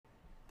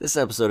This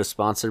episode is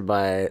sponsored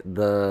by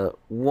the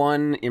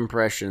one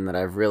impression that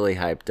I've really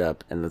hyped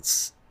up, and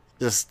that's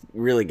just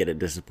really gonna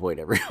disappoint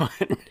everyone.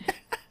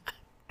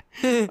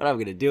 But I'm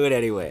gonna do it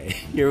anyway.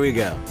 Here we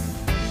go.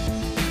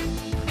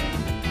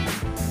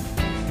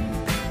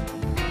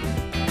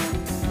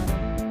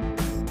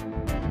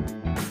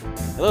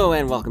 Hello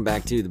and welcome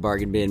back to the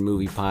Bargain Bin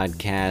Movie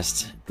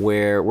Podcast,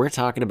 where we're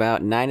talking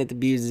about Night at the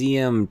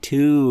Museum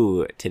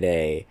 2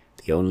 today.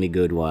 The only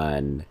good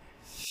one.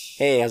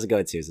 Hey, how's it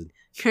going, Susan?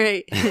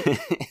 Great. I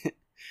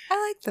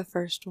like the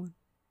first one.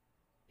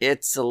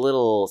 It's a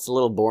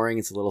little boring.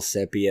 It's a little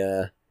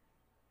sepia.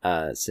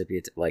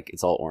 Like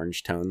it's all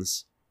orange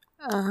tones.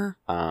 It's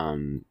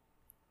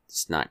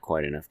not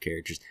quite enough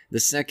characters. The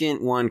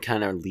second one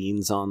kind of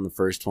leans on the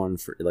first one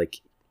for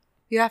like.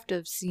 You have to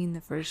have seen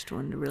the first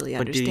one to really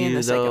But understand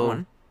the second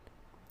one.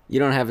 You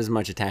don't have as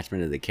much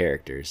attachment to the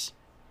characters.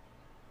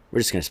 We're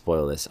just gonna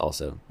spoil this.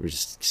 Also, we're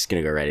just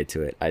gonna go right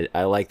into it.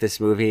 I like this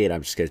movie, and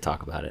I'm just gonna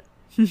talk about it.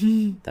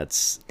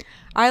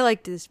 I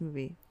liked this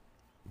movie.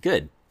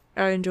 Good.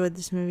 I enjoyed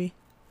this movie.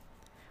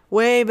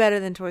 Way better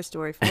than Toy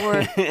Story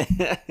 4,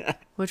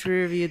 which we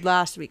reviewed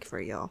last week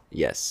for y'all.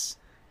 Yes.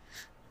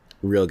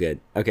 Real good.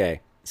 Okay,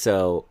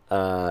 so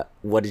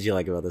what did you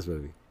like about this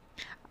movie?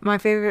 My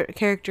favorite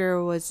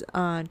character was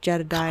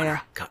Jedediah.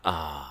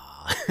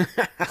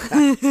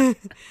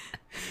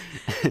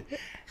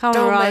 Common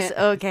Ross.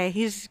 Okay,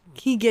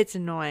 he gets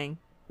annoying.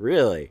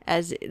 Really?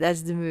 As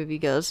the movie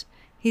goes.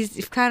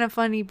 He's kind of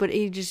funny, but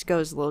he just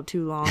goes a little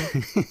too long.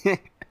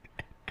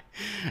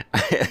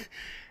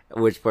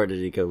 Which part did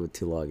he go with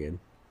too long in?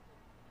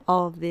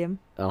 All of them.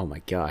 Oh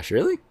my gosh,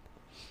 really?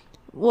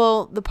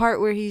 Well, the part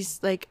where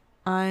he's like,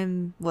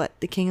 I'm,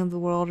 the king of the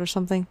world or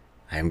something?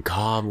 I am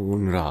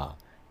Ka-Mun-Ra,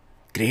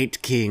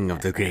 great king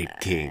of the great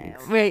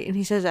kings. Right, and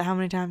he says it how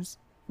many times?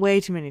 Way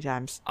too many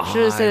times.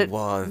 I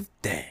was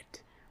dead,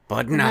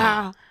 but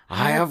now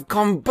I have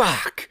come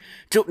back.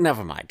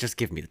 Never mind, just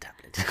give me the tablet.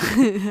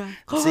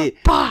 See,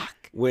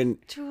 back. When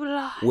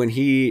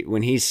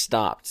he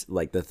stopped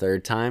like the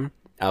third time,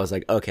 I was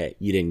like, okay,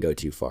 you didn't go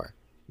too far.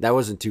 That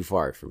wasn't too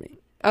far for me.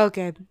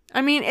 Okay.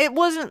 I mean, it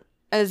wasn't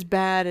as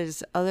bad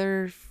as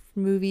other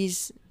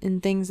movies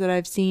and things that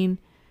I've seen,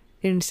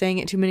 and saying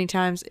it too many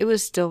times. It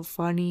was still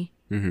funny.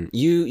 Mm-hmm.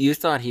 You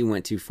thought he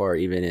went too far,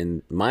 even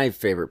in my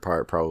favorite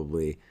part,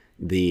 probably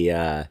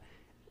the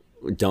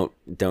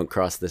don't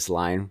cross this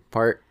line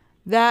part.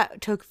 That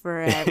took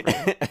forever.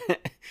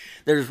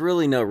 There's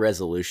really no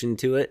resolution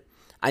to it.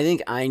 I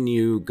think I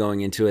knew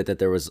going into it that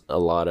there was a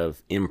lot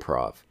of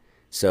improv.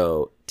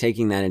 So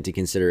taking that into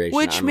consideration,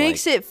 which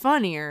makes it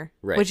funnier,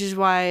 right. Which is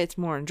why it's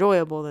more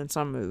enjoyable than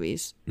some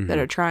movies that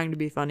are trying to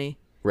be funny.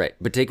 Right,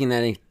 but taking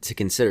that into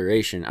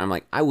consideration, I'm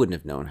like, I wouldn't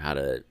have known how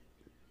to.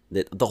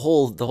 The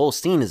whole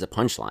scene is a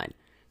punchline,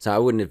 so I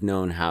wouldn't have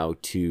known how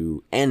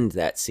to end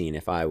that scene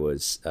if I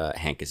was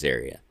Hank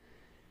Azaria.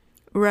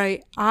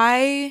 Right.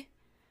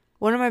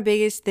 One of my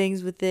biggest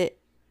things with it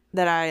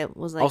that I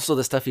was like, also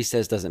the stuff he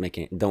says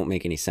don't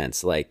make any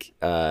sense. Like,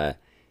 I'm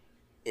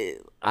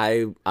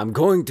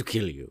going to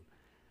kill you.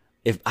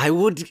 If I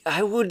would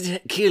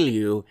kill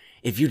you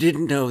if you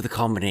didn't know the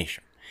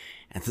combination.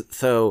 And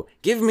so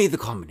give me the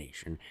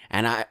combination,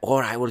 and I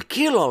will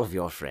kill all of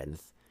your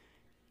friends.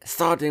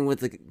 Starting with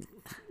the,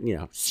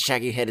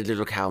 shaggy-headed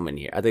little cowman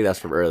here. I think that's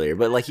from earlier.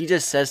 But like he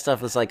just says stuff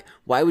that's like,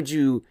 why would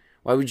you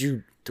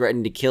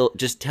threaten to kill?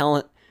 Just tell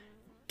him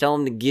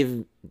to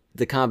give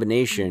the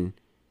combination,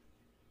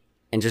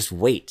 and just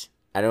wait.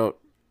 I don't.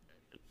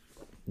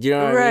 You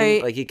know what I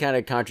mean? Like he kind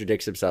of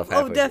contradicts himself.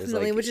 Oh,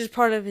 definitely, which is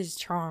part of his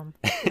charm.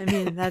 I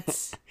mean,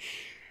 that's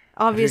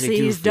obviously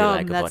he's dumb.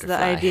 Like that's the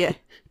idea.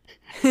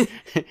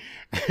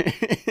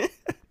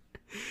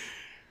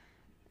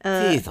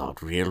 These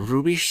aren't real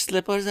ruby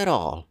slippers at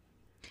all.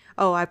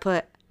 Oh, I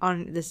put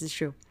on, this is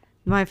true.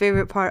 My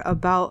favorite part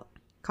about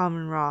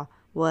Common Raw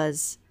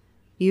was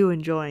you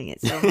enjoying it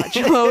so much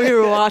while we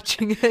were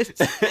watching it.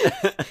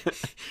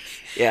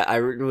 Yeah, I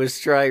was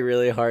trying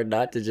really hard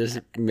not to just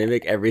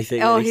mimic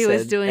everything. Oh, he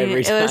was doing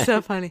it. It was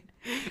so funny.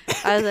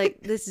 I was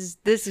like, this is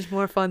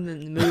more fun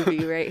than the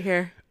movie right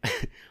here.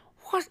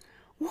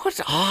 What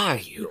are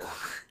you?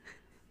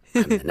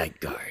 I'm the night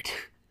guard.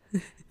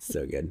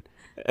 So good.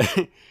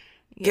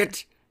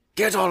 Get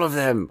all of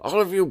them.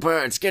 All of you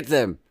birds, get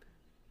them.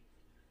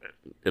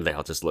 And they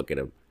all just look at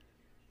him.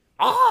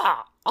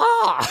 Ah!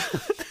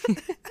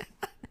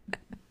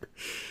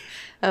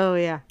 Oh,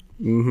 yeah.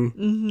 Mm-hmm.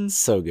 Mm-hmm.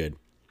 So good.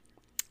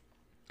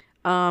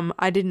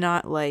 I did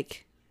not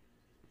like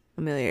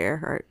Amelia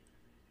Earhart.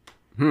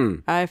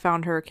 I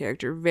found her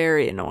character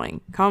very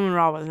annoying. Common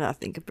Raw was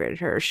nothing compared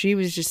to her. She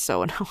was just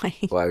so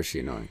annoying. Why was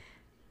she annoying?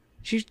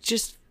 She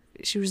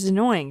was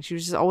annoying. She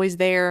was just always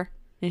there,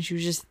 and she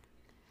was just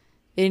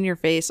in your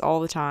face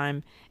all the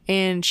time.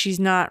 And she's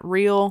not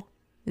real,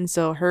 and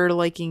so her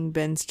liking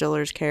Ben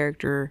Stiller's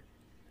character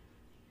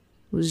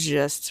was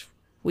just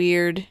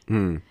weird. I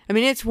mean,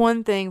 it's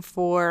one thing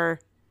for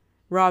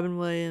Robin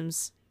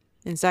Williams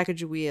and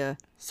Sacagawea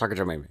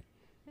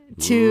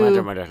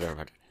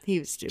to... He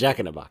was stupid. Jack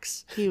in a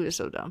Box. He was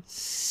so dumb.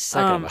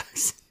 Jack in a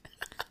Box.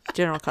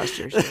 General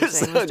Custer's saying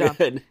So was dumb.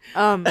 good.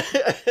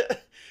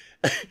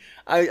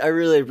 I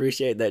really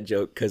appreciate that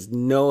joke because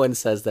no one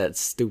says that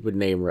stupid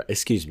name right.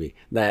 Excuse me,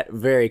 that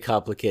very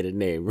complicated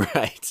name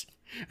right,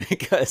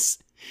 because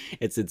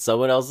it's in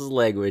someone else's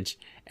language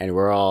and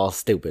we're all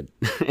stupid.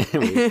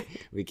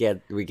 we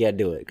can't do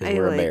it because I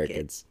we're like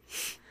Americans.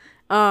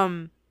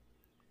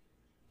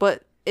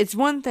 But it's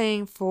one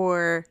thing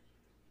for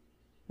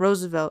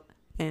Roosevelt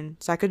and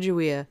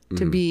Sacagawea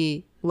to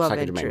be love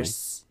Sacagawea.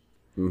 interests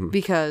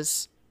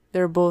because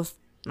they're both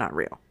not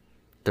real.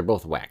 They're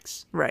both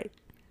wax. Right.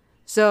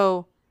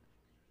 So,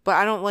 but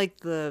I don't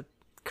like the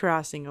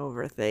crossing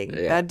over thing.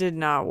 Yeah. That did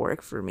not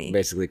work for me.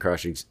 Basically,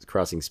 crossing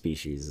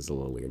species is a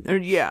little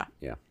weird. Yeah.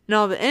 Yeah.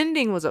 No, the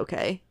ending was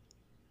okay.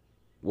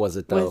 Was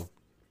it though? With-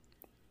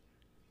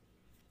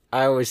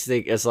 I always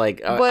think it's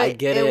like But I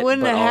get it. it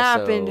wouldn't but have also-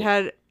 happened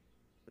had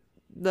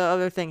the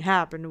other thing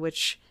happened,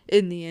 which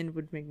in the end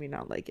would make me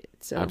not like it.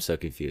 So I'm so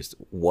confused.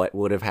 What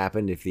would have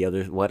happened if the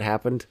other? What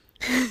happened?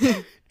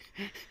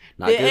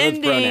 Not the good with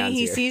ending, pronouns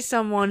he here. sees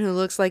someone who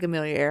looks like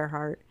Amelia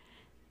Earhart,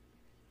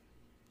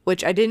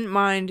 which I didn't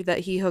mind that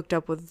he hooked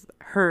up with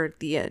her at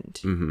the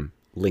end.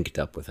 Linked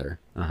up with her.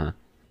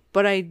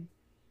 But I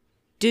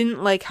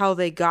didn't like how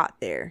they got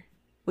there.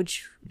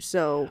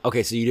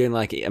 Okay, so you didn't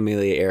like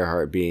Amelia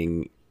Earhart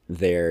being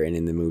there and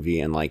in the movie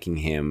and liking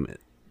him,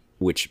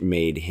 which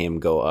made him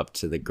go up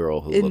to the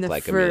girl who in looked the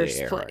like Amelia first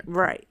Earhart.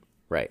 right,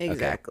 Right. okay.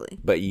 exactly.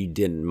 But you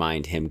didn't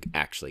mind him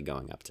actually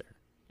going up to her.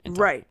 and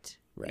talking. Right.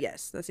 Right.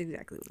 Yes, that's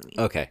exactly what I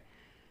mean. Okay.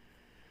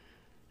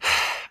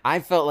 I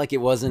felt like it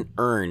wasn't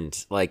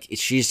earned. Like,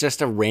 she's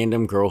just a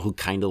random girl who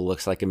kind of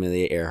looks like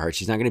Amelia Earhart.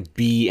 She's not going to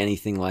be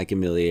anything like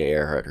Amelia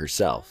Earhart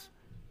herself.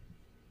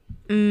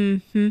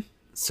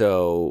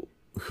 So,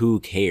 who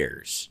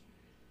cares?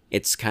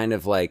 It's kind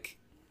of like,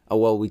 oh,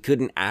 well, we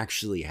couldn't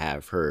actually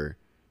have her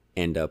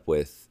end up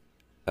with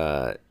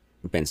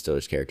Ben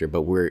Stiller's character,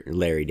 but we're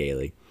Larry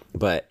Daly.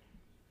 But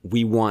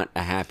we want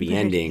a happy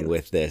ending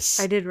with this.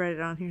 I did write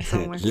it on here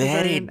somewhere. 'cause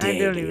Larry I don't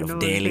Daly even know of what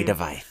Daily his name-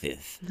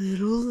 Devices.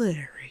 Little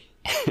Larry.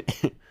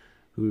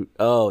 Who?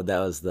 Oh, that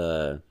was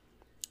the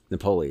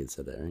Napoleon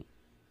said that, right?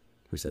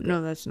 Who said that?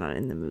 No, that's not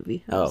in the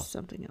movie. That Oh. was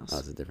something else. Oh,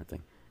 it's a different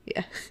thing.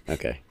 Yeah.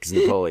 Okay, because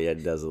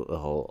Napoleon does a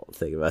whole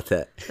thing about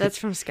that. That's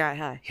from Sky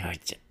High.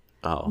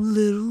 Oh,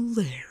 Little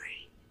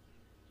Larry.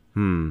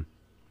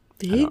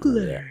 Big remember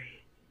that.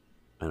 Larry.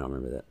 I don't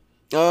remember that.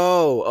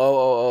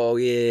 Oh,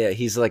 yeah.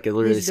 He's like a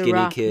really He's the skinny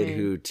Rock kid Man.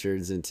 who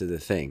turns into the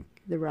thing.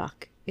 The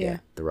Rock. Yeah.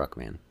 The Rock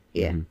Man.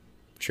 Yeah.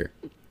 Sure.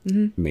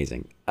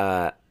 Amazing.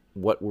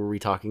 What were we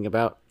talking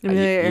about?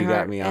 Amelia You got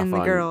Earhart me off and the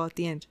on. girl at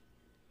the end.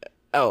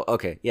 Oh,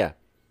 okay. Yeah.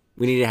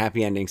 We need a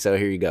happy ending, so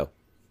here you go.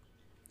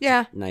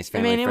 Yeah. Nice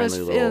I mean, family-friendly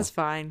it little- was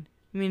fine.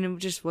 I mean, it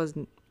just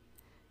wasn't.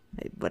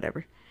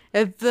 Whatever.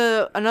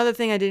 Another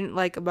thing I didn't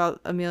like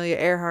about Amelia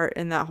Earhart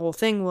and that whole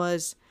thing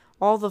was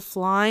all the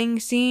flying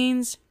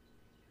scenes.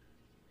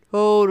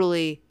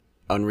 Totally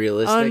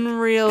Unrealistic.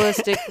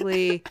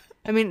 unrealistically.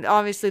 I mean,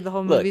 obviously the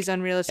whole Look, movie's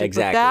unrealistic,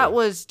 exactly. but that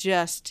was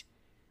just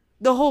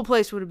the whole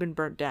place would have been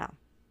burnt down.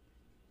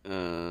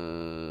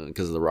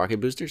 Because of the rocket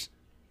boosters?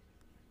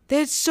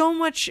 There's so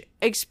much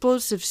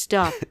explosive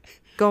stuff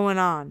going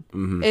on,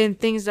 and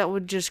things that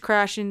would just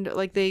crash into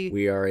like they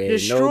We are a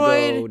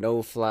destroyed. no-go,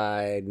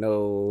 no-fly,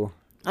 no...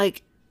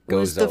 Like, Go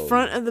was the zone.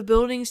 front of the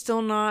building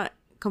still not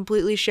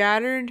completely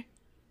shattered?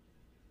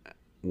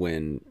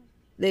 When...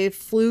 They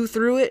flew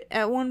through it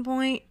at one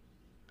point,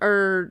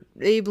 or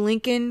Abe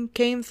Lincoln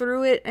came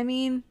through it. I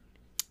mean,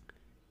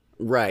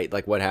 Right,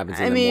 like what happens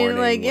in I the mean, morning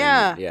like, when,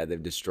 yeah.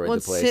 they've destroyed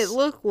what's the place. it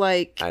look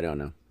like? I don't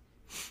know.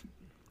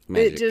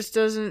 Magic. It just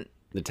doesn't.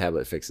 The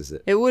tablet fixes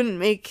it. It wouldn't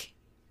make.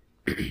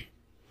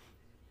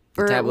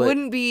 Or it tablet-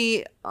 wouldn't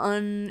be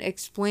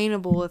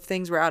unexplainable if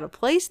things were out of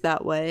place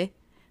that way,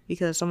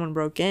 because someone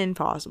broke in,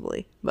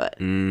 possibly. But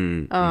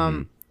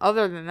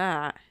other than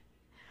that,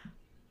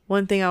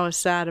 one thing I was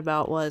sad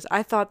about was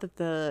I thought that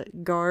the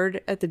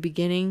guard at the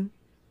beginning,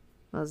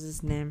 what was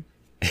his name?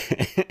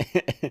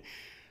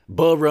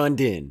 Bull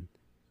Brundin.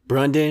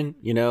 Brundin,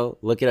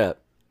 look it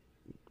up.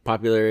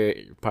 Popular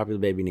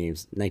baby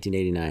names,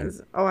 1989.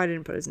 Oh, I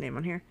didn't put his name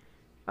on here.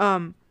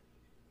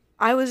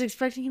 I was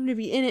expecting him to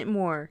be in it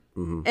more,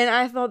 and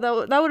I thought that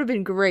would have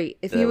been great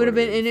if he That would have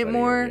would've been in been it funnier,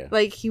 more. yeah.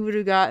 Like he would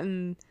have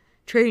gotten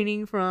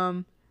training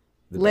from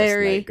The best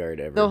Larry night guard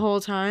ever. the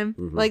whole time.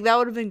 Like that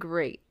would have been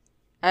great.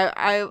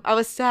 I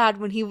was sad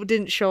when he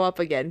didn't show up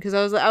again because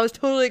I was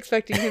totally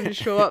expecting him to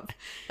show up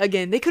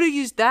again. They could have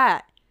used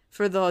that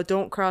for the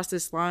 "don't cross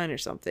this line" or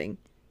something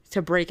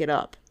to break it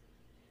up.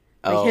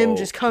 Like him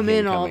just come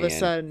in all of a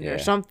sudden or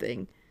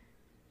something.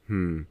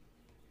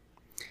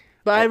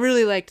 But I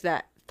really liked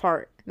that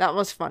part. That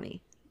was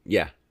funny.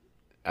 Yeah,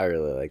 I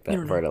really like that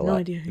don't part know. a No lot.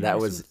 idea who That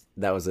this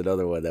was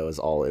another one that was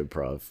all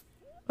improv.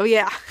 Oh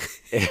yeah,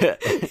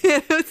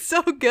 it was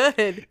so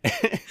good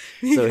So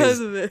because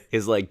of it.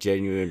 his like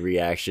genuine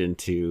reaction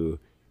to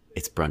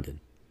it's Brundon.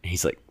 And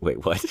he's like,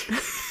 wait, what?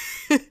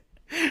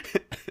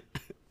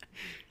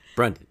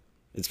 Brundon.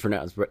 It's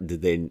pronounced.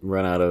 Did they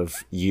run out of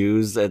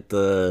U's at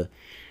the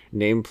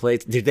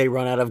nameplates. Did they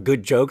run out of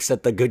good jokes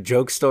at the good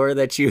joke store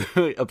that you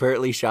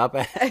apparently shop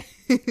at?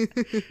 I'm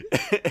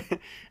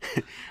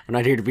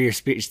not here to be your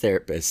speech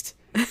therapist.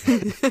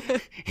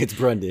 It's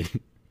Brendan.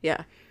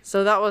 Yeah.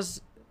 So that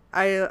was,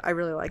 I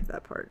really liked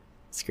that part.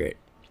 It's great.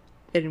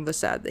 It was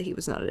sad that he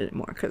was not in it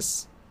anymore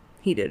because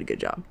he did a good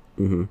job.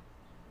 Mm-hmm.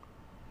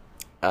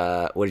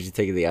 What did you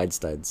think of the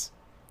Einsteins?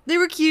 They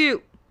were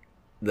cute.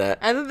 That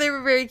I thought they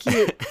were very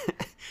cute.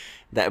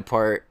 that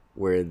part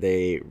where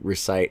they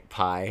recite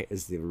pi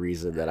is the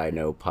reason that I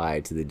know pi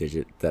to the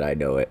digit that I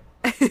know it.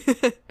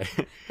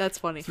 That's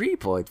funny.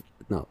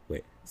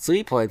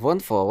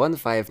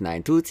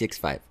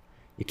 3.14159.265.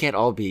 You can't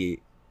all be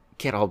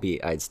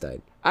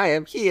Einstein. I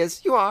am, he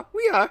is, you are,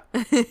 we are.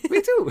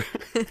 Me too.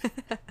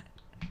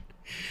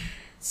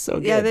 So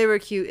good. Yeah, they were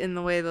cute in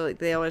the way that like,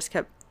 they always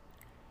kept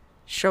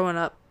showing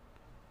up,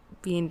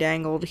 being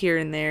dangled here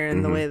and there,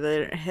 and the way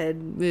their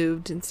head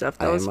moved and stuff.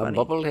 That was funny. I am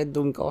a bubblehead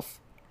Dunkov,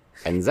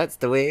 and that's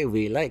the way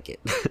we like it.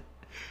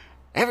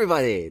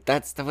 Everybody,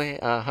 that's the way.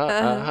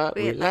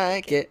 We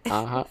like it.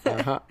 Yeah,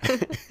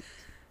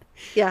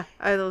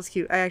 I thought it was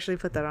cute. I actually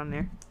put that on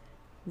there.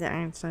 The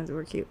Einsteins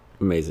were cute.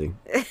 Amazing.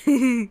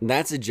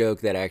 That's a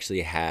joke that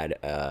actually had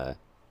a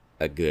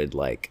good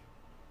like.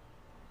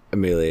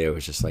 Amelia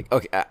was just like,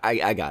 okay,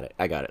 I got it.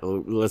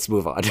 Let's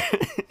move on.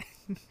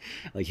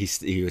 Like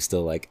he was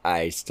still like,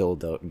 I still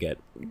don't get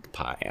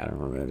pi. I don't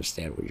really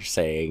understand what you're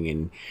saying,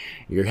 and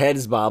your head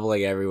is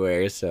bobbling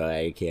everywhere, so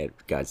I can't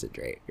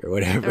concentrate or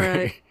whatever.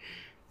 Right.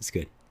 It's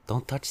good.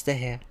 Don't touch the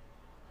hair.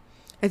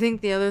 I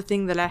think the other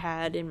thing that I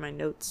had in my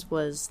notes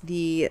was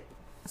the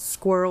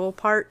squirrel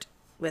part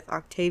with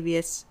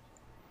Octavius.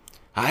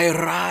 I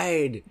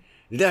ride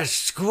the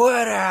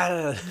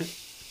squirrel.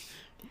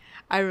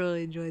 I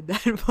really enjoyed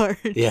that part.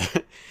 Yeah.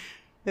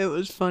 It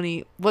was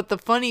funny. What the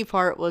funny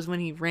part was when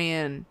he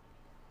ran.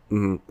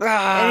 Mm-hmm.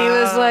 And he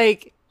was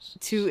like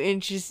 2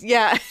 inches.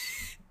 Yeah.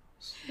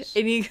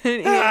 And he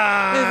couldn't. It was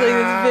like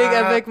this big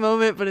epic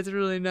moment, but it's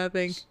really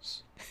nothing.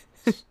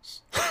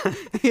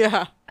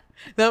 Yeah.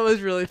 That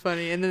was really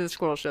funny. And then the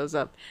squirrel shows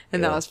up.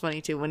 And that was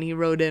funny too. When he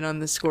rode in on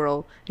the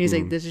squirrel, he's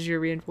like, "This is your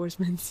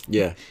reinforcements."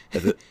 Yeah.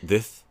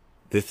 This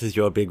is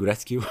your big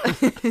rescue.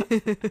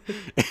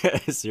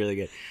 It's really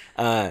good.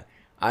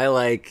 I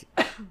liked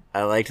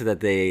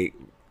that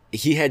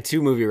he had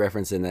 2 movie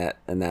references in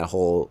that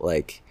whole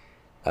like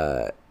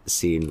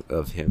scene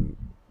of him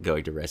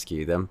going to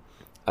rescue them.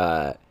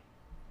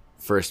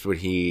 First when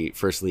he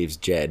first leaves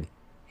Jed,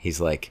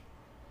 he's like,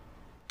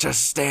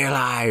 "Just stay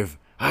alive.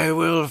 I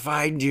will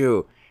find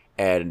you."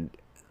 And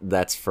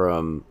that's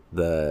from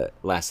the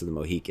Last of the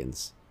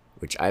Mohicans,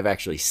 which I've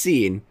actually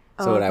seen.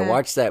 So when I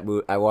watched that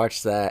I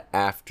watched that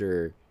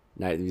after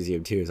Night at the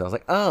Museum 2. So I was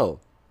like, "Oh,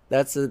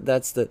 that's what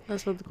the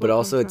cool. But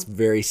also it's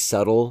very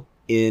subtle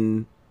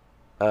in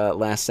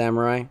Last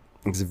Samurai.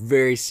 It's a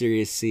very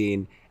serious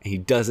scene, and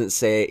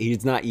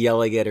he's not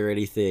yelling at her or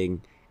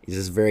anything. He's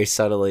just very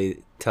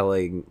subtly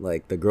telling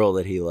like the girl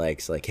that he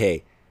likes, like,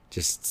 "Hey,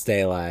 just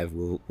stay alive.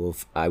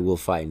 I will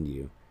find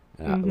you.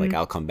 Like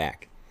I'll come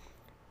back."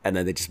 And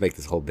then they just make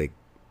this whole big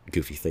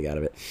goofy thing out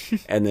of it.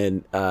 And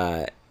then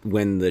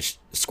when the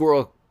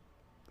squirrel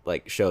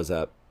like shows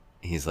up,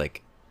 he's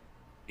like,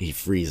 he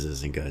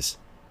freezes and goes,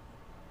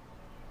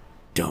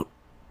 "Don't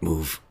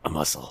move a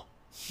muscle.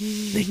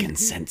 They can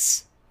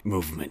sense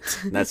movement."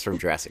 That's from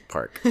Jurassic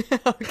Park.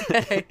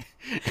 Okay.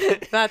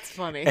 That's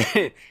funny.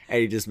 And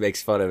he just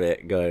makes fun of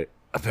it, going,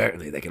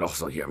 "Apparently they can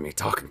also hear me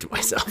talking to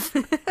myself."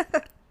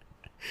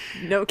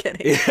 No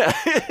kidding. Yeah,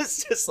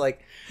 it's just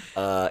like,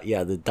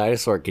 the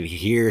dinosaur can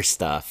hear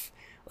stuff.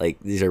 Like,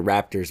 these are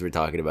raptors we're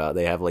talking about.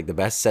 They have, like, the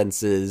best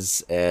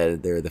senses,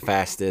 and they're the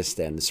fastest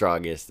and the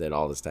strongest and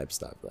all this type of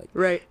stuff. Like,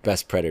 right.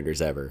 Best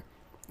predators ever,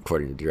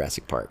 according to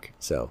Jurassic Park.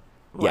 So,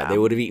 yeah, Wow. they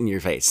would have eaten your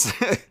face.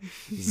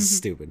 This is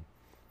stupid.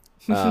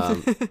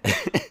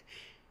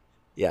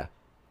 Yeah.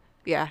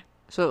 Yeah.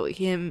 So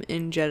him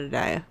and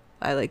Jedediah,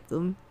 I like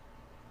them.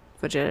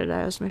 But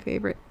Jedediah was my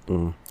favorite.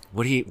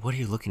 What are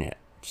you looking at?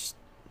 Just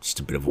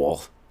a bit of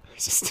wall.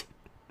 Just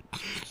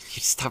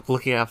you stop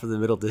looking out for the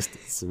middle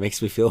distance. It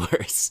makes me feel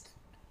worse.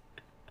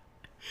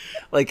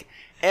 Like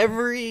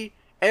every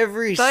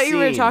Thought scene. you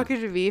were talking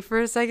to me for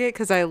a second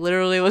because I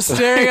literally was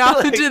staring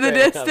off into the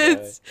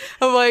distance.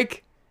 I'm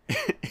like,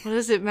 what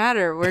does it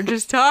matter? We're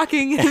just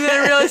talking, and then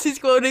I realized he's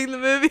quoting the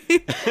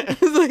movie. I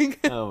was like,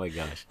 oh my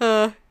gosh!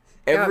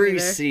 Every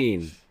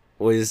scene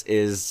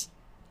is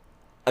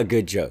a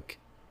good joke.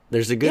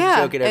 There's a good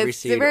joke in every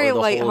scene. It's very or the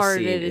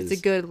lighthearted. Whole scene It's a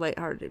good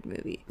lighthearted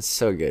movie. It's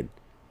so good.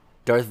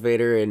 Darth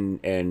Vader and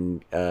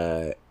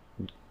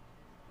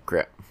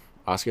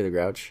Oscar the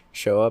Grouch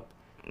show up.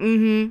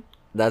 Mm-hmm.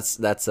 That's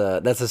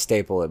a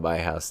staple at my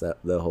house. That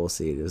the whole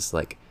scene is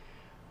like,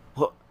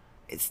 what?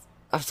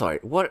 I'm sorry.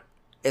 What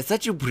is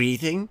that? You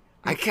breathing?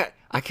 I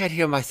can't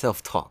hear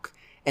myself talk.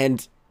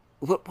 And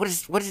what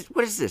is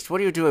this? What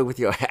are you doing with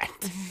your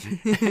hat?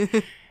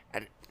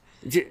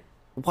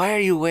 Why are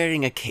you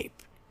wearing a cape?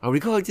 Are we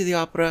going to the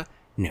opera?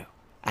 No.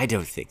 I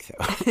don't think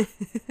so.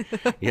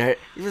 Yeah,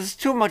 there's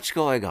too much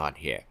going on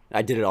here.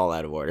 I did it all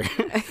out of order.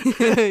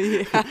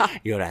 Yeah.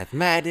 You're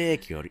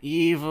asthmatic, you're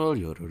evil,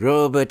 you're a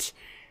robot.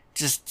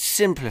 Just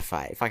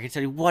simplify. If I could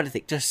tell you one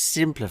thing, just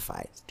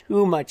simplify. It's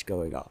too much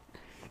going on.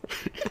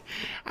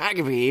 I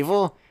can be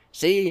evil.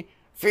 See?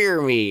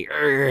 Fear me.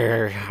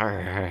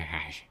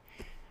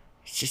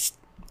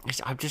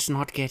 I'm just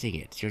not getting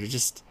it.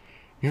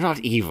 You're not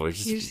evil. You're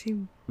just You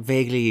seem...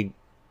 vaguely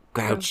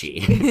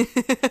grouchy.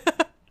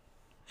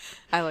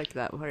 I liked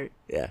that part.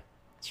 Yeah,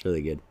 it's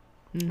really good.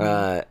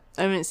 I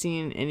haven't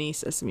seen any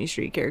Sesame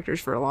Street characters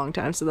for a long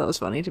time, so that was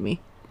funny to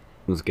me.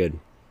 It was good.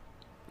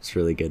 It's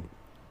really good.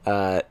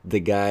 The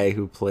guy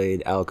who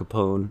played Al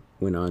Capone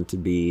went on to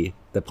be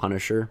the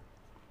Punisher.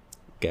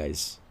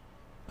 Guy's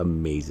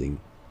amazing.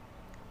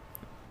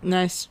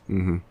 Nice.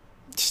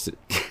 Just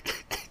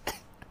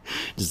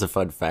just a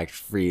fun fact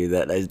for you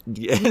that I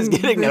was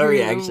getting no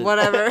reaction.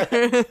 Whatever.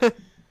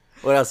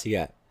 What else you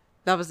got?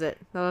 That was it.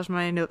 That was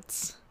my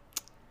notes.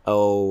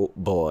 Oh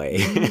boy.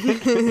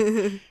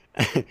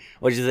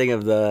 What'd you think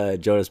of the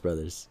Jonas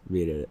Brothers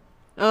being in it?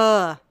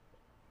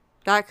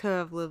 That could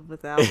have lived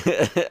without.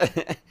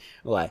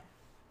 Why?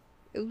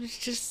 It was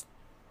just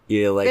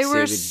You like they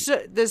were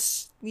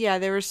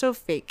they were so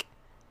fake.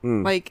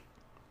 Like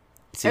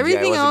CGI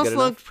everything wasn't else good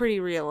enough? looked pretty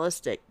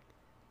realistic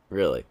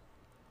Really?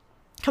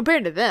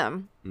 compared to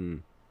them.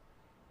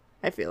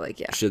 I feel like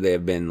Should they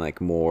have been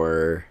like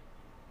more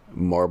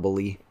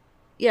marbly?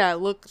 yeah, it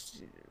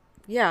looked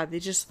they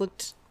just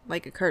looked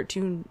like a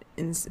cartoon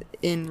in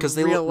Because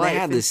real life. they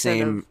had the instead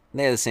same of-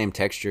 they had the same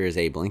texture as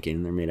Abe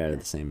Lincoln. They're made out of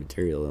the same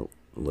material.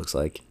 It looks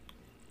like.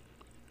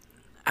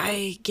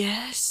 I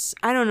guess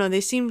I don't know.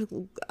 They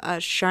seemed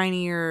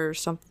shinier or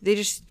something. They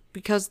just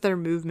because of their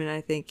movement.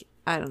 I think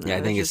I don't know. Yeah, I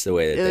It think was it's just- the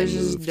way that it they was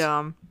just moved.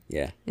 dumb.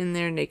 Yeah. In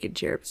their naked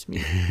chirps. Me.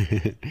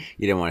 You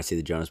didn't want to see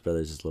the Jonas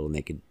Brothers as little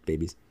naked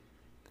babies.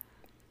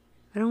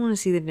 I don't want to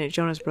see the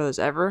Jonas Brothers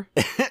ever.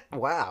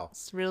 Wow.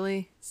 It's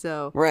really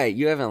so. Right,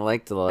 you haven't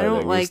liked a lot I of their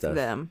don't new like stuff.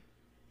 them.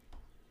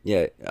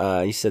 Yeah,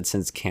 you said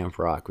since Camp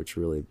Rock, which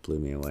really blew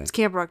me away. It's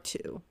Camp Rock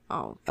 2.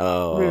 Oh,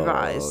 Oh,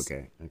 revise.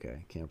 Okay,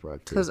 Camp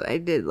Rock 2. because I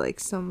did like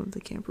some of the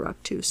Camp Rock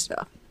 2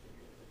 stuff.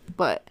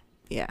 But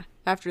yeah,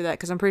 after that,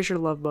 because I'm pretty sure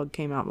Love Bug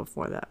came out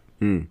before that.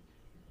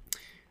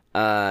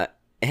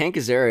 Hank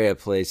Azaria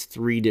plays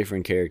 3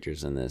 different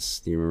characters in this.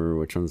 Do you remember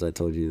which ones I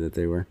told you that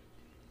they were?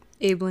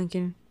 Abe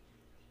Lincoln,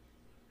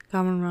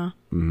 Common Raw,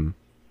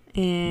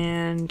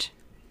 and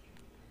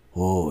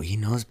Oh, he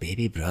knows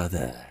baby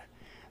brother.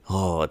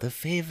 Oh, the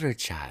favorite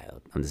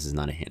child. This is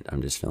not a hint.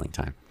 I'm just filling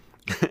time.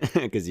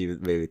 Because you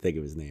made me think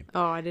of his name.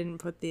 oh, I didn't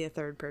put the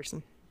third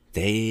person.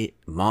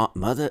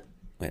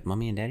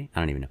 Mommy and Daddy? I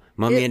don't even know.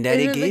 Mommy and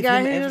Daddy Is it gave the guy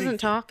him who everything. doesn't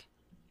talk,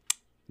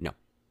 No.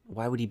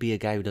 Why would he be a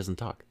guy who doesn't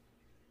talk?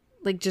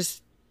 like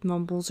just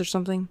mumbles or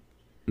something.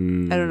 I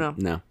don't know.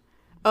 No.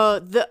 Oh,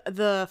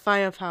 the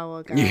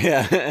firepower guy.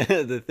 Yeah,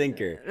 the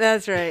thinker.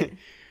 That's right.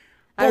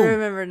 I Boom,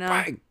 remember now.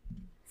 bang,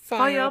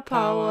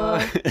 Firepower.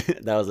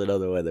 That was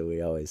another one that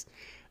we always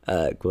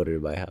quoted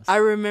in my house. I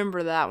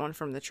remember that one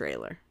from the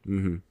trailer.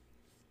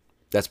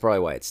 That's probably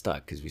why it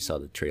stuck, because we saw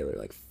the trailer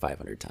like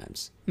 500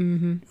 times.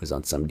 It was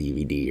on some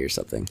DVD or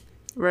something.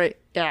 Right.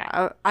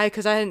 Yeah.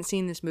 Because I hadn't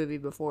seen this movie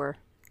before,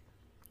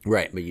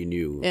 Right, but you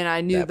knew. and I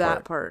knew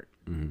that part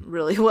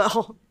really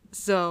well.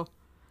 So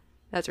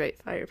that's right.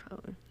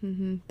 Firepower.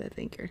 The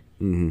thinker.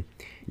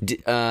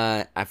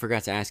 I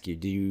forgot to ask you.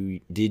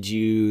 Did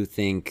you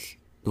think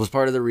was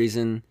part of the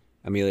reason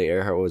Amelia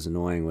Earhart was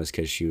annoying was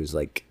because she was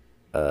like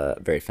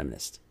very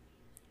feminist?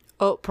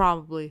 Oh,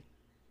 probably.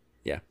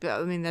 Yeah. Yeah,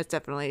 I mean, that's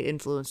definitely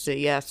influenced it.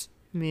 Yes.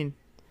 I mean,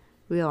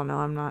 we all know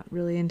I'm not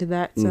really into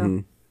that.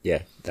 So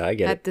Yeah, no, I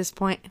get at it. this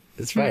point,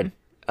 It's fine.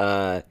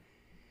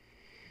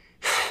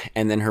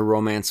 And then her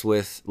romance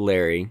with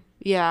Larry,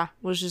 yeah,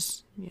 was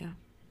just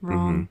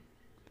wrong.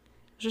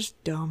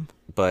 Just dumb.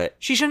 but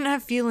She shouldn't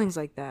have feelings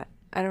like that.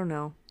 I don't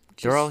know.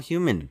 they're all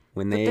human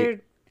when But they.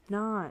 they're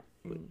not.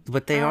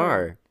 But they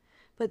are.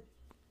 But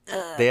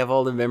They have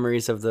all the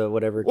memories of the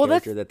whatever Well,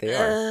 character that they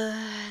are.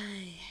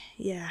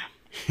 yeah.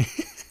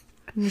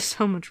 There's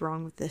so much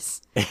wrong with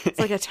this. It's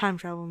like a time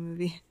travel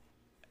movie.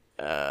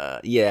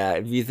 Yeah,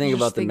 if you think You're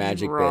about just the thinking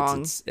magic wrong.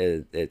 bits,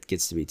 it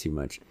gets to be too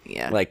much.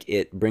 Yeah. Like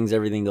it brings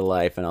everything to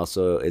life, and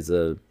also is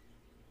a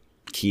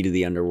key to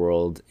the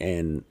underworld,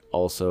 and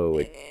also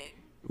it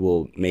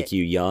will make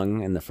you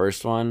young in the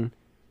first one,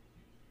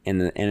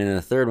 and in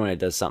the third one it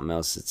does something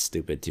else that's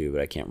stupid too, but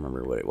I can't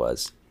remember what it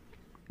was.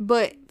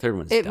 But Third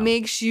one's it dumb.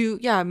 makes you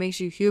it makes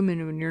you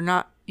human when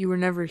you were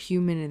never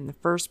human in the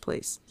first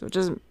place. So it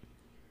doesn't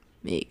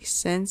make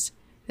sense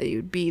that you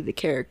would be the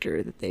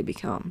character that they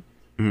become.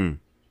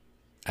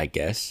 I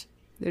guess.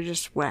 They're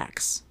just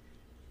wax.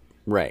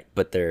 Right,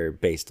 but they're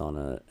based on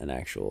an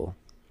actual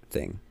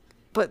thing.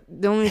 But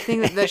the only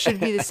thing that should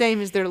be the same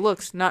is their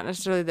looks, not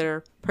necessarily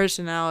their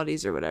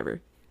personalities or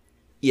whatever.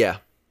 Yeah.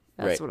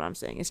 That's right. what I'm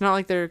saying. It's not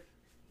like they're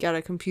got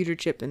a computer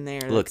chip in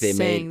there. Look, that's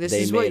saying, this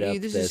is what you.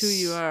 This is who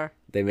this- you are.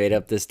 They made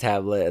up this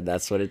tablet, and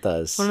that's what it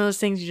does. One of those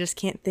things you just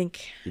can't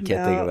think. You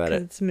can't think about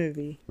 'cause it. It's a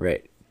movie.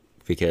 Right.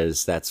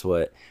 Because that's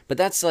what... But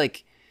that's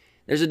like...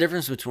 There's a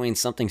difference between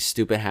something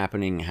stupid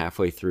happening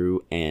halfway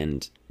through,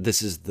 and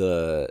this is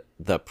the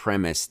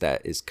premise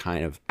that is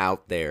kind of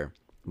out there,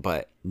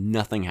 but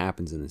nothing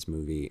happens in this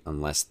movie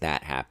unless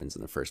that happens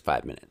in the first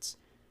 5 minutes.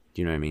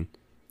 Do you know what I mean?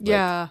 Like,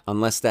 Yeah.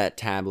 unless that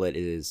tablet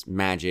is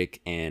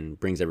magic and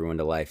brings everyone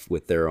to life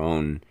with their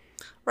own...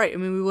 Right. I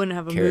mean, we wouldn't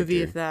have a movie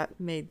Character. if that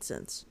made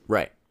sense.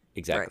 Right.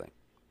 Exactly. Right.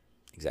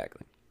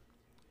 Exactly.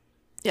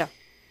 Yeah.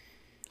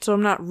 So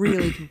I'm not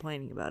really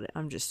complaining about it.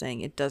 I'm just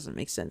saying it doesn't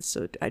make sense.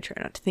 So I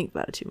try not to think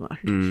about it too much.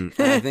 And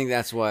I think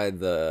that's why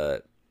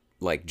the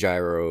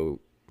gyro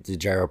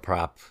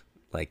prop,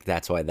 like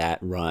that's why that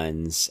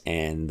runs,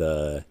 and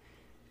the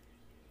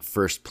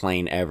first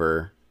plane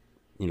ever,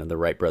 the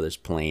Wright brothers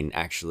plane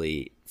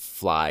actually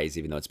flies,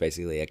 even though it's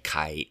basically a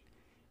kite,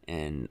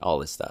 and all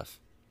this stuff.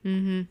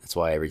 Mm-hmm. That's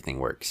why everything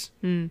works.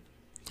 I'm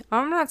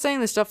not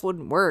saying the stuff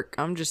wouldn't work.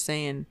 I'm just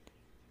saying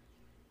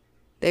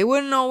they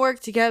wouldn't all work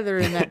together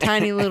in that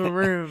tiny little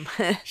room.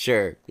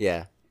 Sure,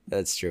 yeah,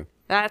 that's true.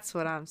 That's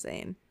what I'm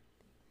saying.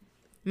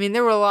 I mean,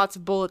 there were lots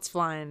of bullets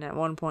flying at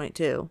one point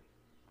too.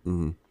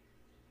 Mm-hmm.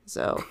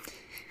 So,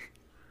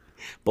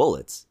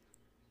 Bullets.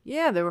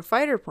 yeah, there were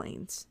fighter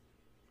planes.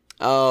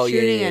 Oh,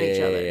 Shooting yeah, at each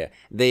yeah, other. yeah.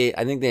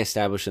 I think they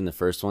established in the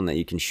first one that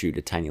you can shoot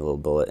a tiny little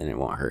bullet and it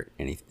won't hurt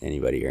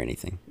anybody or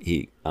anything.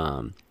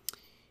 I'm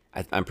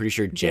pretty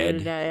sure Jed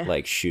Jedediah.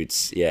 like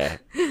shoots,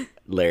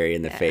 Larry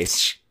in the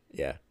face.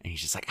 Yeah, and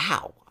he's just like,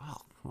 "Ow! Oh,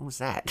 what was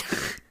that?"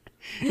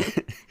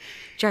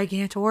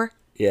 Gigantor.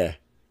 Yeah.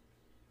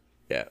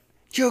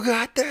 You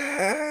got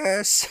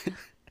this.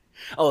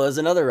 Oh, there's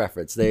another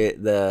reference.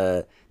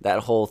 That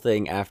whole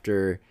thing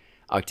after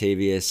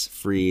Octavius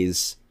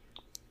frees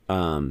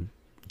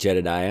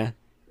Jedediah.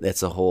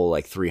 That's a whole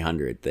like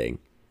 300 thing.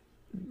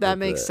 That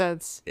makes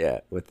sense. Yeah,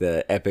 with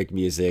the epic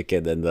music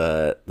and then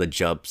the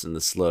jumps and the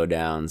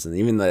slowdowns, and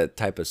even the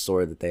type of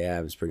sword that they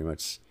have is pretty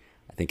much,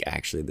 I think,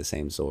 actually the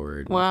same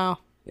sword. Wow.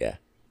 Yeah.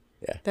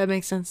 That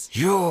makes sense.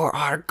 You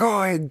are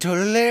going to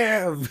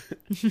live.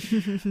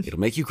 It'll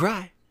make you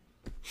cry.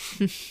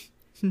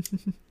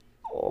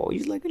 Oh,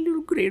 he's like a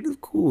little grain of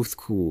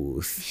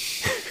couscous.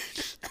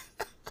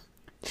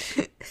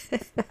 I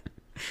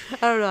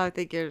don't know. I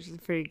think yours is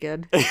pretty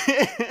good.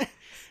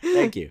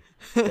 Thank you.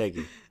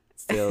 It's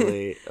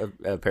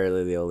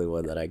apparently the only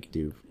one that I can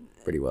do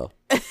pretty well.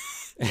 I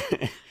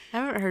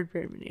haven't heard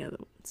very many other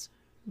ones,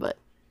 but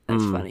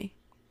that's funny.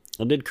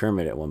 I did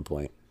Kermit at one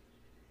point.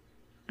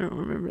 I don't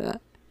remember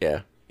that.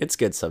 Yeah, it's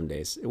good some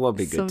days. It won't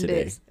be good Some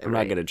today. days, I'm not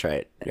right. gonna try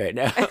it right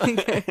now.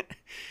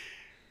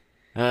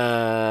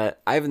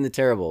 Ivan the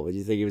Terrible. Did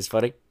you think he was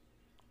funny?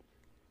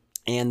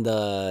 And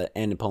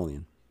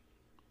Napoleon.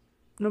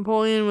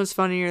 Napoleon was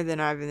funnier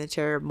than Ivan the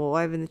Terrible.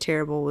 Ivan the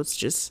Terrible was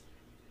just...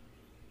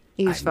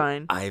 He was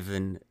fine.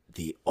 Ivan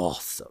the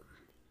Awesome.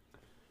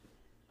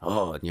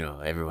 Oh,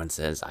 everyone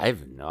says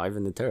Ivan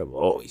the Terrible.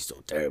 Oh, he's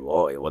so terrible.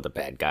 Oh, what a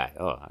bad guy.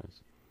 Oh,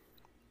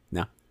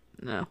 no.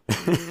 No.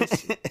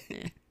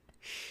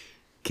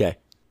 Okay.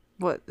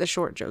 What, the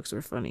short jokes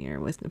were funnier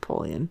with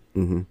Napoleon.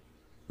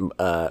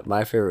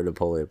 My favorite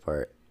Napoleon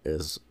part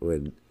is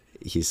when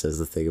he says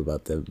the thing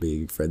about them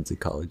being friends in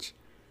college.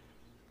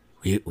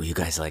 Were you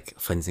guys like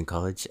friends in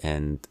college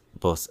and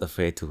both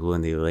afraid to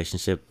ruin the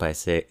relationship by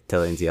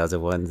telling the other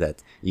one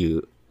that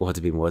you want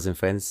to be more than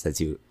friends, that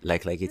you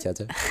like each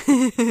other?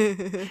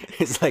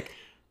 It's like,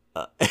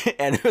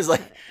 and it was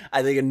like,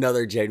 I think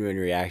another genuine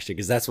reaction,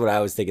 because that's what I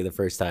was thinking the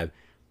first time.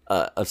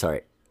 I'm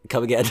sorry,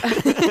 come again.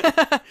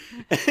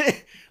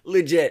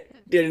 Legit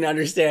didn't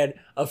understand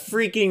a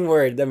freaking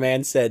word the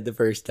man said the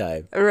first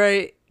time,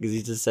 Right. because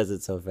he just says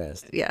it so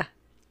fast. Yeah.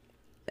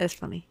 That's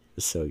funny.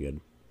 It's so good.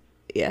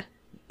 Yeah.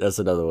 That's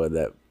another one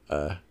that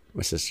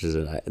my sisters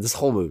and I, this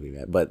whole movie,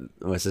 man, but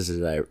my sisters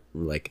and I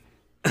like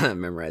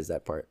memorized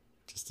that part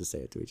just to say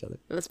it to each other.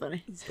 That's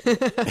funny.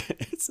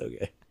 It's so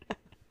good.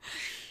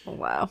 Oh,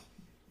 wow.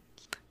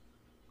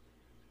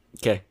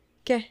 Okay,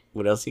 Okay.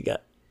 what else you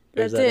got?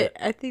 Or That's is that it.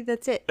 I think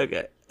that's it.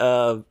 Okay.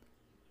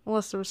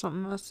 Unless there was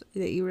something else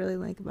that you really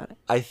like about it.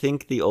 I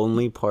think the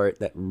only part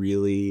that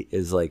really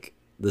is like,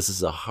 this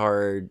is a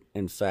hard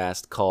and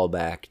fast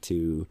callback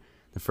to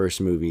the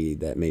first movie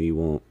that maybe you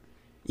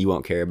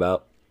won't care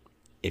about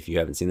if you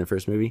haven't seen the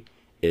first movie,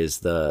 is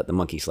the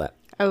monkey slap.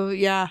 Oh,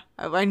 yeah.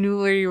 I knew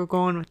where you were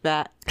going with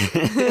that.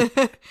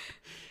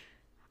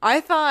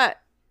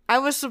 I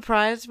was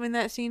surprised when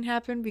that scene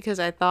happened, because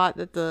I thought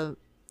that the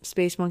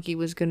space monkey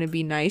was going to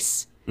be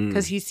nice,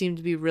 because he seemed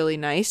to be really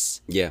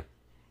nice. Yeah.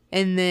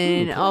 And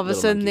then Ooh, all of a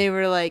little sudden monkey. they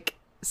were like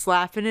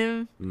slapping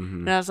him.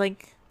 And I was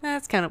like,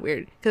 that's kind of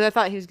weird, because I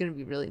thought he was going to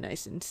be really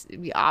nice and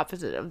be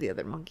opposite of the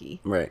other monkey.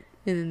 Right.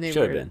 And then they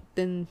Should've were,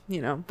 been.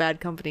 then, bad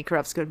company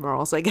corrupts good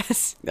morals, I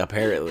guess.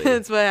 Apparently.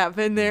 That's what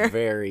happened there.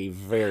 Very,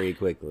 very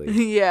quickly.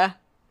 Yeah.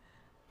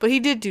 But he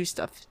did do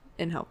stuff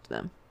and helped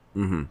them.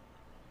 Mm-hmm.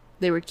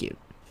 They were cute.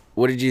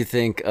 What did you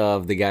think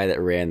of the guy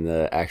that ran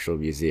the actual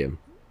museum?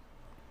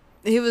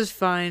 He was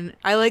fine.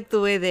 I like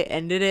the way they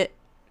ended it.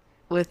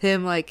 with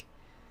him, like,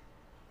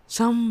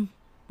 some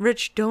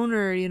rich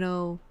donor,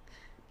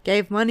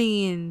 gave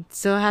money and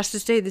so it has to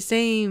stay the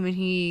same. And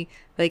he,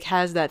 like,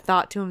 has that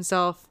thought to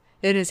himself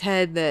in his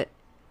head that,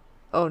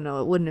 oh,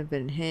 no, it wouldn't have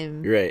been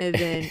him. Right. And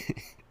then,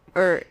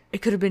 or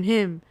it could have been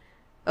him.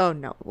 Oh,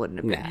 no, it wouldn't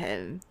have been Nah.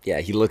 him. Yeah,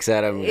 he looks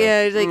at him.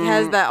 Yeah, he, like,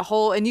 has that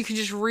whole, and you can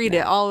just read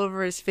it all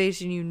over his face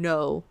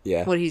and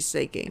Yeah. what he's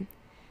thinking.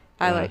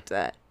 I liked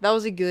that. That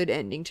was a good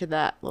ending to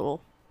that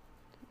little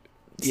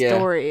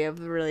story of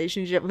the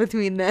relationship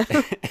between them.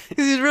 'Cause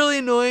he's really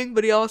annoying,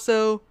 but he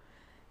also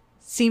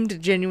seemed to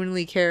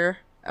genuinely care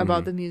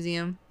about the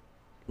museum.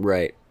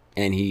 Right.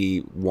 And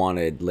he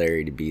wanted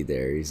Larry to be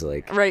there. He's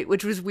like, Right,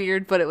 which was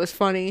weird, but it was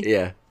funny.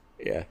 yeah.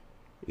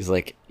 He's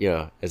like,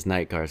 as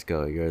night cars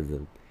go, you're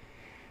the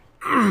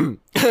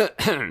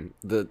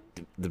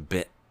the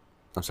bit.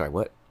 I'm sorry,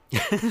 what?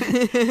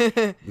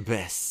 The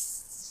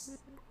best.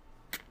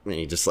 And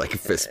he just like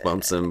fist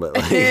bumps him, but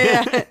like,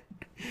 Yeah.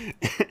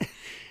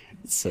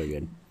 it's so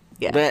good.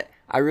 Yeah. But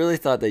I really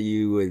thought that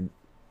he would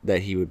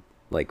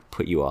like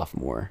put you off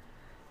more,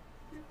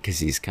 because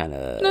he's kind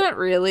of Not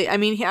really. I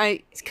mean,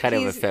 he's kind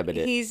of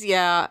effeminate. He's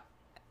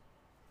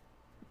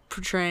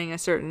portraying a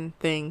certain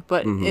thing,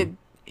 but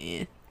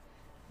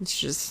it's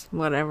just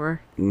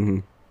whatever. Mm-hmm.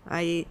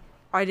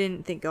 I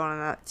didn't think on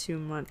that too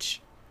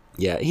much,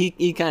 Yeah,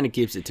 he kind of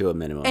keeps it to a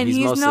minimum, and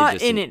he's mostly not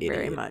just in an it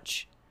very idiot.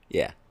 much,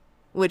 Yeah,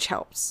 which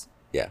helps.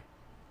 yeah,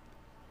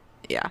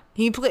 Yeah,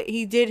 he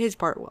did his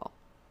part well,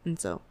 and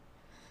so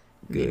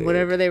I mean, Good.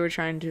 whatever they were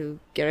trying to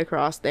get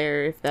across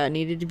there, if that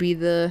needed to be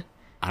the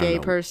I don't gay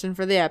know. person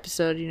for the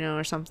episode,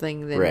 or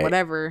something, then Right.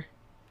 whatever.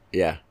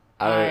 yeah.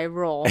 I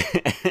roll.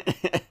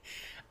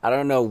 I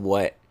don't know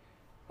what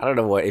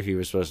if he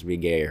was supposed to be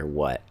gay or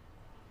what.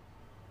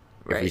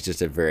 If Right. he's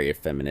just a very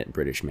effeminate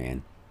British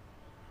man.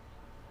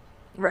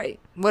 Right.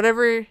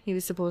 Whatever he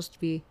was supposed to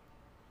be,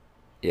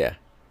 Yeah,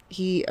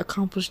 he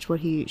accomplished what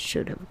he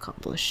should have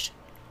accomplished.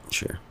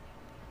 sure.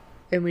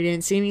 And we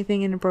didn't see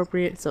anything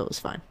inappropriate, so it was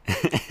fine.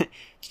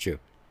 It's true.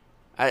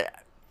 I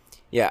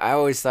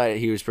always thought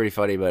he was pretty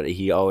funny, but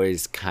he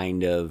always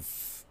kind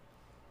of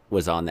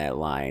was on that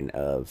line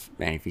of,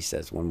 man, if he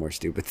says one more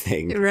stupid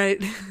thing,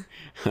 Right.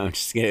 I'm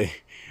gonna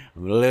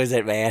lose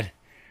it, man.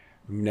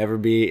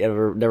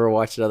 Never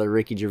watch another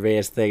Ricky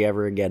Gervais thing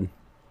ever again.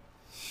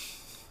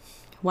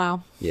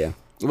 Wow. Yeah.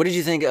 What did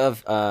you think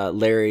of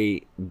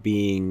Larry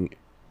being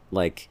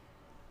like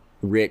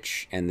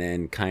rich and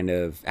then kind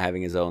of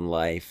having his own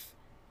life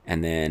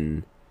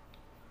and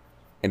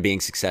being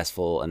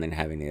successful and then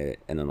having it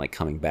and then like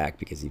coming back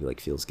because he like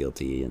feels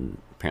guilty and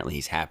apparently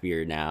he's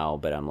happier now,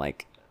 but I'm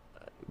like,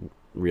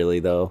 really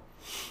though?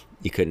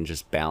 You couldn't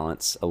just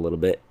balance a little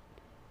bit,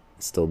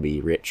 still be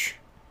rich?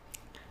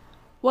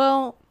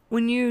 Well,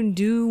 when you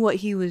do what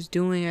he was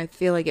doing, I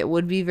feel like it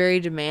would be very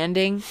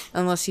demanding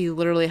unless he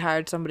literally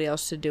hired somebody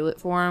else to do it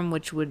for him,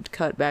 which would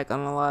cut back on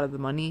a lot of the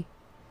money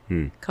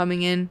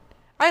coming in.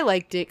 I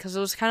liked it because it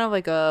was kind of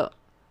like a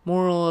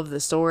moral of the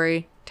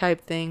story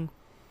type thing.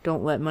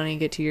 Don't let money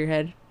get to your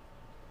head.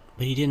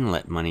 But he didn't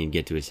let money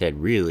get to his head,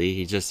 really.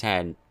 He just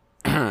had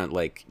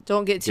like,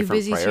 Don't get too different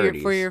busy for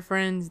priorities. your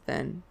friends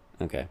then.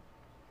 okay.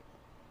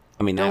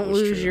 I mean, that Don't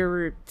was lose true. your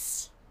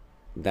roots.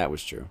 That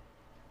was true.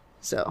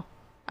 So,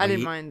 I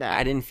didn't mind that.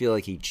 I didn't feel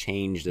like he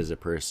changed as a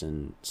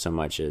person so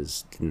much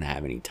as didn't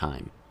have any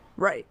time.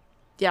 Right.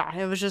 Yeah,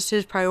 it was just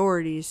his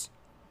priorities.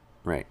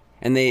 Right.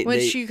 And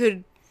Which you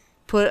could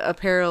put a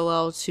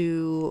parallel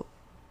to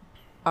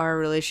our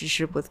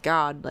relationship with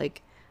God.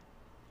 Like,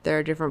 there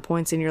are different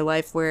points in your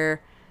life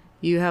where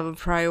you have a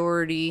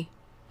priority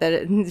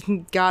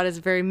that God is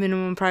a very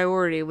minimum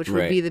priority, which would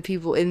Right. be the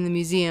people in the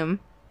museum.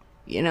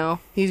 He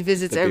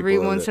visits The every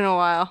people once in a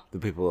while. the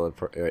people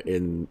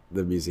in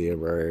the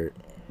museum are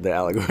the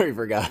allegory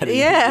for God. in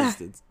Yeah.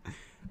 existence.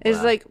 It's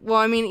Wow. like, well,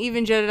 I mean,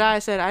 even Jedediah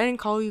said, I didn't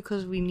call you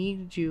because we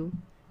needed you.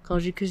 I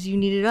called you because you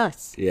needed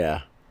us.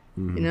 Yeah.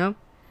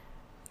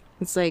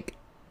 It's like,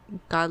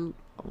 God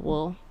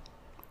will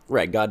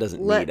Right. God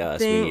doesn't let need us.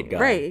 thing- We need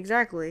God. Right,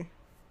 exactly.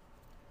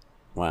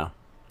 Wow.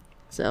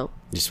 So,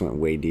 Just went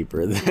way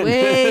deeper than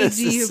way this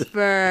is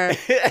deeper.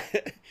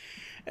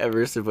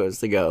 ever supposed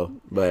to go.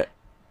 But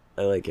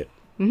I like it.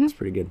 It's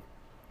pretty good.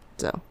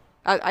 So,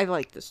 I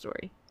like the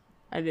story.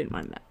 I didn't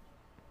mind that.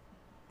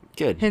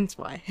 Good. Hence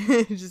why.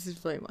 Just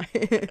explain why.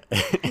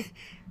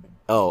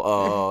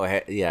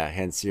 Yeah.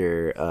 Hence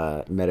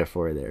your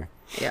metaphor there.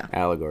 Yeah.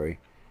 Allegory.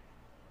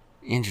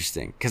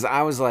 Interesting. Because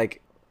I was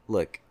like,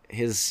 look,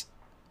 his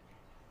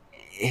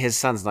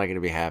son's not going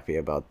to be happy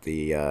about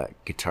the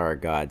Guitar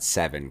God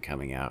 7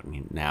 coming out,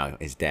 and now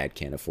his dad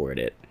can't afford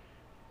it.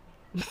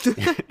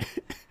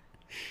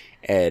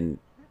 And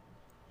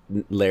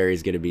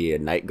Larry's going to be a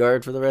night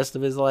guard for the rest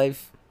of his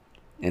life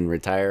and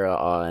retire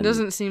on...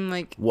 Doesn't seem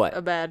like What?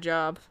 a bad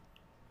job.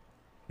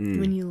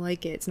 When you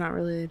like it, it's not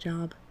really a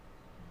job.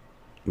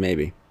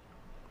 Maybe.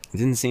 It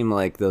didn't seem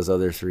like those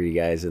other 3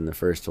 guys in the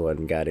first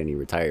one got any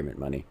retirement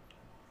money.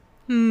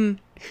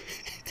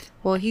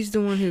 Well, he's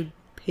the one who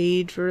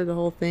paid for the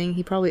whole thing.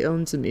 He probably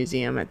owns the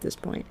museum at this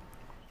point.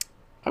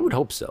 I would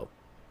hope so.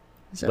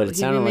 So but it he'd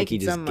sounded be like he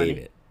making just some gave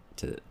money. it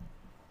to.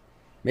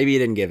 Maybe he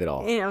didn't give it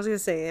all. And I was gonna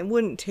say it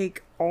wouldn't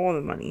take all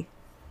the money.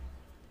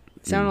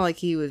 It sounded like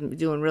he was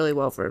doing really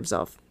well for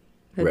himself.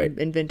 Had Right.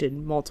 invented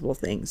multiple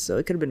things, so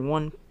it could have been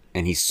one.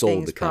 And he sold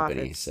thing's the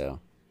company, profits. so.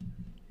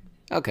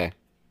 Okay.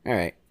 All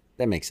right.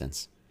 That makes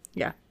sense.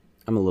 Yeah.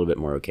 I'm a little bit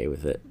more okay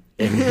with it.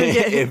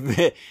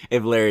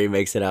 If Larry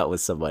makes it out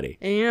with somebody.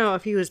 And you know,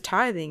 if he was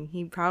tithing,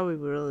 he probably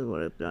really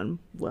would have done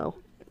well.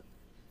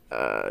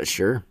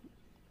 Sure.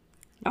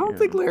 I don't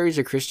think Larry's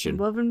a Christian.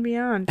 Above and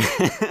beyond.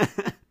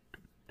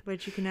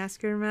 But you can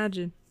ask or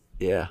imagine.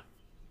 Yeah.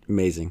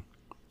 Amazing.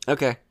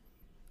 Okay.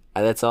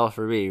 That's all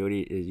for me. What do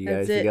you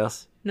guys That's think it.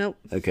 else? Nope.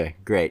 Okay,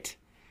 great.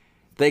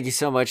 Thank you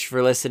so much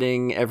for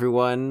listening,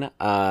 everyone.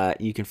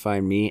 You can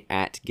find me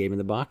at Game in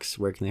the Box.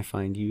 Where can they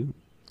find you?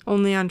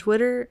 Only on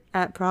Twitter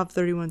at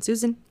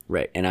Prov31Susan.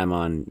 Right, and I'm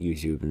on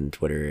YouTube and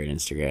Twitter and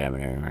Instagram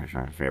and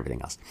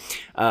everything else.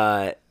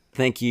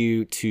 Thank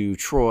you to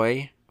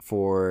Troy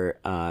for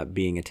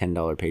being a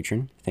 $10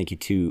 patron. Thank you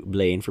to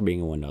Blaine for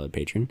being a $1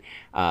 patron.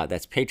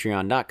 That's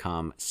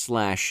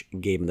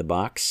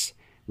patreon.com/GameInTheBox.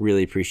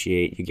 Really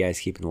appreciate you guys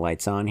keeping the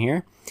lights on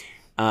here,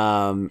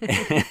 so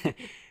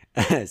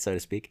to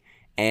speak.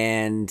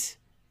 And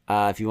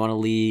if you want to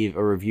leave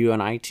a review on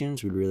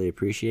iTunes, we'd really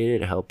appreciate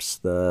it. It helps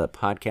the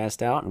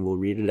podcast out, and we'll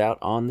read it out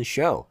on the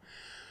show.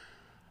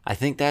 I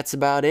think that's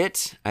about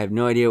it. I have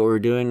no idea what we're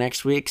doing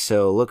next week,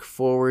 so look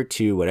forward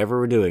to whatever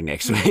we're doing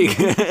next week.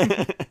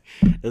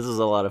 This was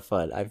a lot of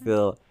fun. I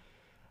feel,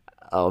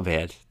 oh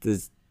man,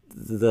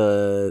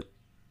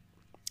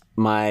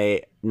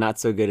 my not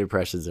so good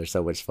impressions are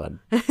so much fun.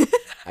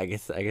 I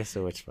guess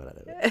so much fun out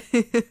of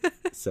it.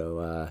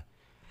 So,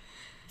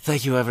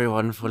 thank you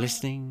everyone for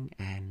listening,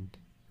 and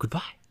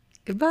goodbye.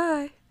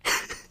 Goodbye.